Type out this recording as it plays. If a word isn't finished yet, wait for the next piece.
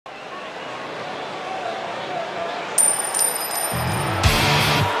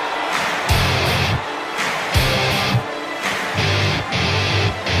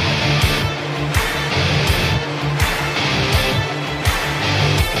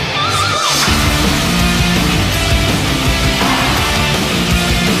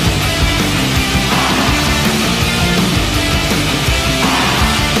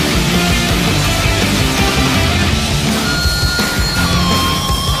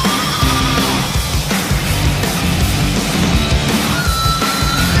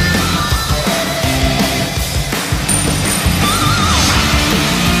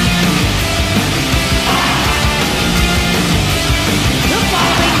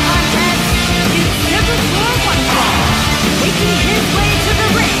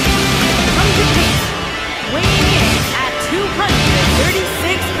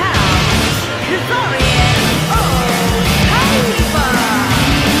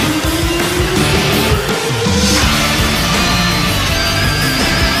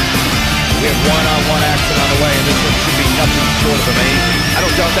one-on-one action on the way, and this one should be nothing short of amazing. I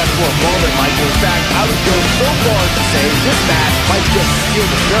don't doubt that for a moment, Michael. In fact, I would go so far as to say this match might just steal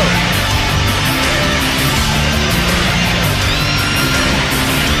the show.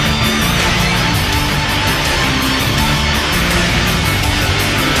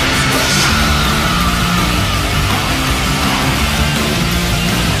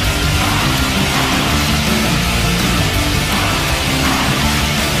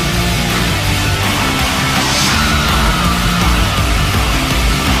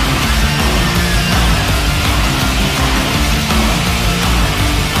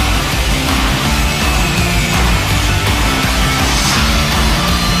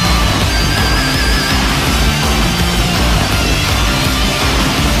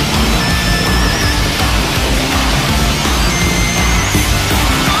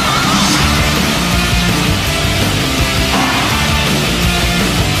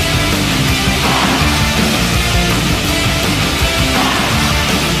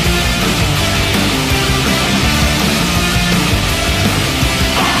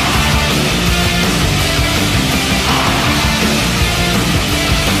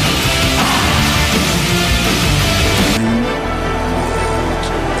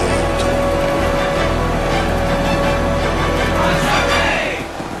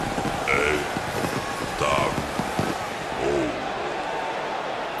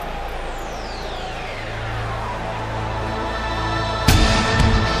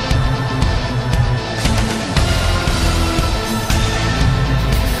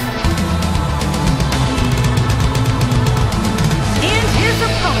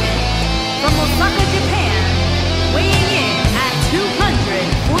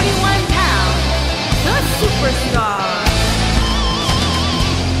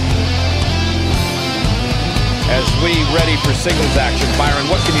 Ready for singles action.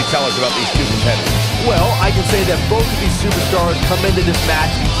 Byron, what can you tell us about these two competitors? Well, I can say that both of these superstars come into this match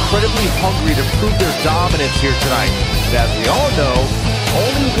incredibly hungry to prove their dominance here tonight. And as we all know,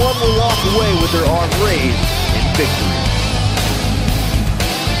 only one will walk away with their arm raised in victory.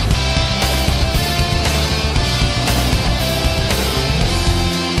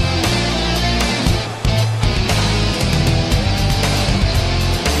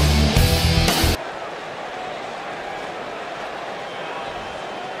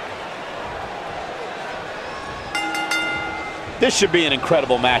 This should be an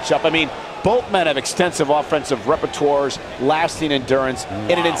incredible matchup. I mean, both men have extensive offensive repertoires, lasting endurance,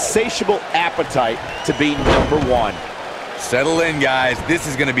 and an insatiable appetite to be number one. Settle in, guys. This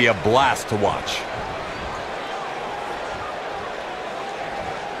is going to be a blast to watch.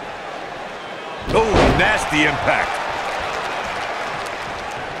 Oh, nasty impact.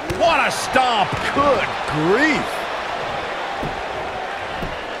 What a stomp. Good grief.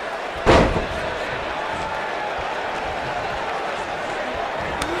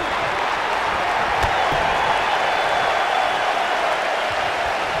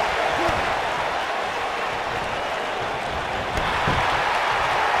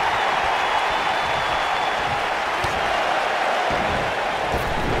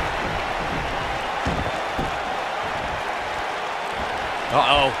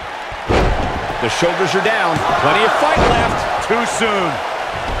 Uh-oh. The shoulders are down. Plenty of fight left. Too soon.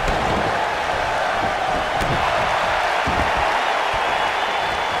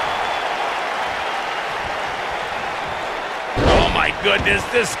 Oh, my goodness.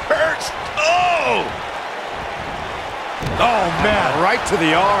 This hurts. Oh! Oh, man. Right to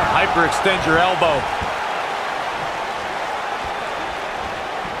the arm. Hyperextend your elbow.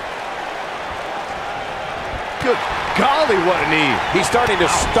 Good golly, what a knee. He's starting to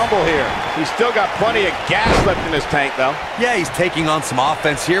stumble here. He's still got plenty of gas left in his tank, though. Yeah, he's taking on some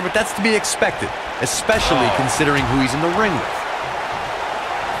offense here, but that's to be expected, especially considering who he's in the ring with.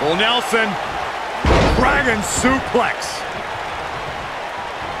 Full Nelson. Dragon suplex.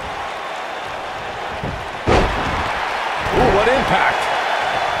 Ooh, what impact.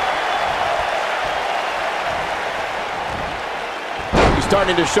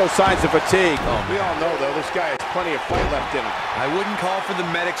 Starting to show signs of fatigue. Oh, we all know, though, this guy has plenty of fight left in him. I wouldn't call for the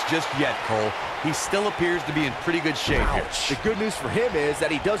medics just yet, Cole. He still appears to be in pretty good shape here. The good news for him is that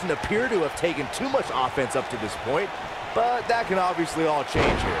he doesn't appear to have taken too much offense up to this point, but that can obviously all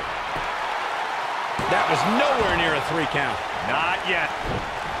change here. That was nowhere near a 3 count. Not yet.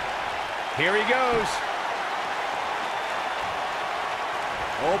 Here he goes.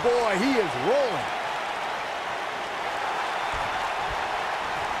 Oh, boy, he is rolling.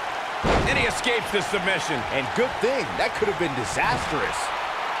 And he escapes the submission. And good thing. That could have been disastrous.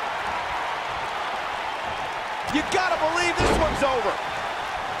 You gotta believe this one's over.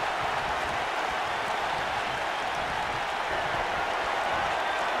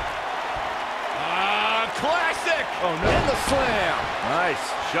 Oh, no. And the slam. Nice.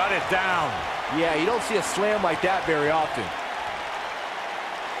 Shut it down. Yeah, you don't see a slam like that very often.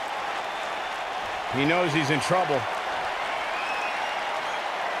 He knows he's in trouble.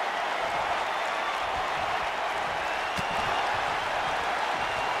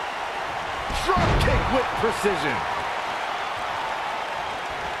 Drop kick with precision.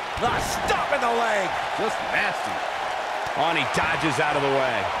 Stop in the leg. Just nasty. On, he dodges out of the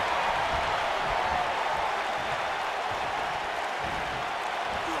way.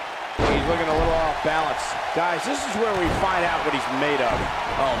 He's looking a little off balance. Guys, this is where we find out what he's made of.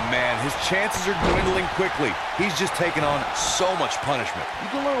 Oh, man, his chances are dwindling quickly. He's just taken on so much punishment. You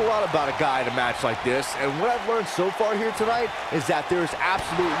can learn a lot about a guy in a match like this, and what I've learned so far here tonight is that there's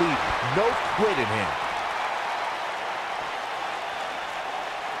absolutely no quit in him.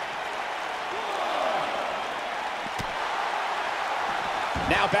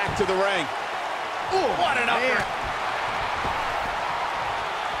 Now back to the ring. Ooh, what an upper.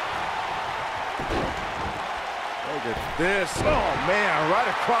 Look at this. Oh, man, right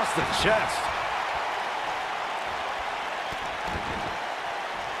across the chest.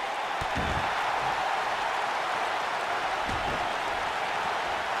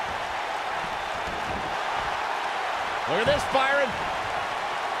 Look at this, Byron.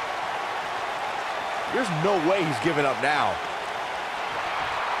 There's no way he's giving up now.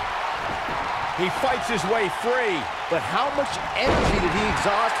 He fights his way free. But how much energy did he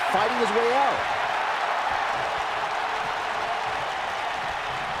exhaust fighting his way out?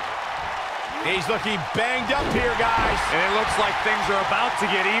 He's looking banged up here, guys. And it looks like things are about to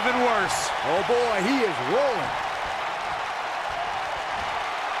get even worse. Oh, boy, he is rolling.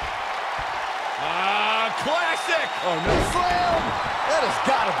 Classic. Oh, no. Slam! That has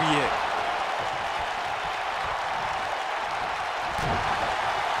got to be it.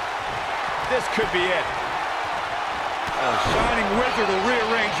 This could be it. A shining wizard will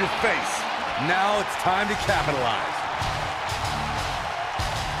rearrange your face. Now it's time to capitalize.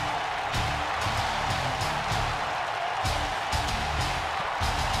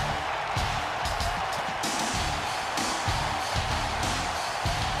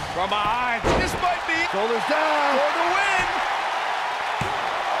 From behind. This might be Shoulders down. for the win.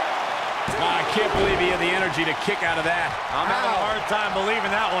 I can't believe he had the energy to kick out of that. I'm having a hard time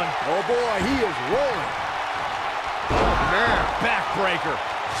believing that one. Oh, boy, he is rolling. Oh, man. Backbreaker.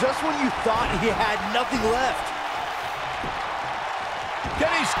 Just when you thought he had nothing left.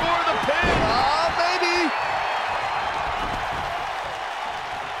 Can he score the pin? Maybe.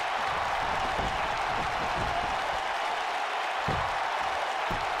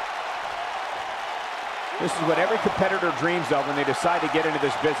 This is what every competitor dreams of when they decide to get into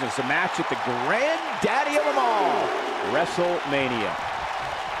this business. A match at the granddaddy of them all, WrestleMania.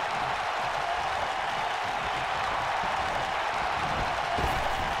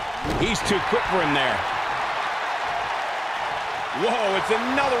 He's too quick for him there. Whoa, it's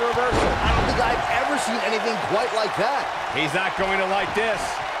another reversal. I don't think I've ever seen anything quite like that. He's not going to like this.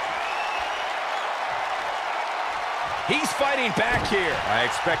 He's fighting back here. I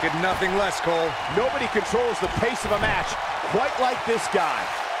expected nothing less, Cole. Nobody controls the pace of a match quite like this guy.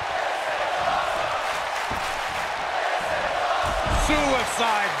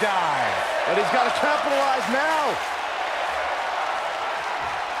 Suicide dive. But he's got to capitalize now.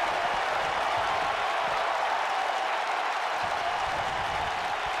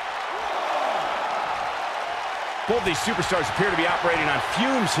 Both these superstars appear to be operating on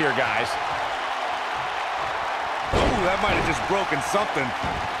fumes here, guys. Ooh, that might have just broken something.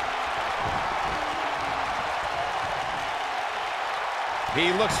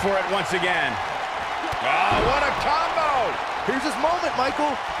 He looks for it once again. Oh, what a combo! Here's his moment,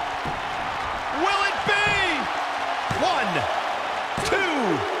 Michael. Will it be? 1, 2,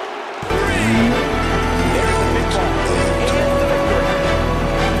 3. There's the pinfall and the victory.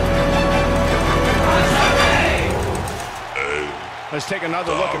 Let's take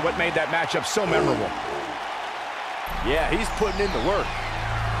another look at what made that matchup so memorable. Yeah, he's putting in the work.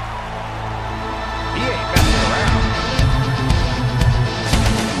 He ain't messing around.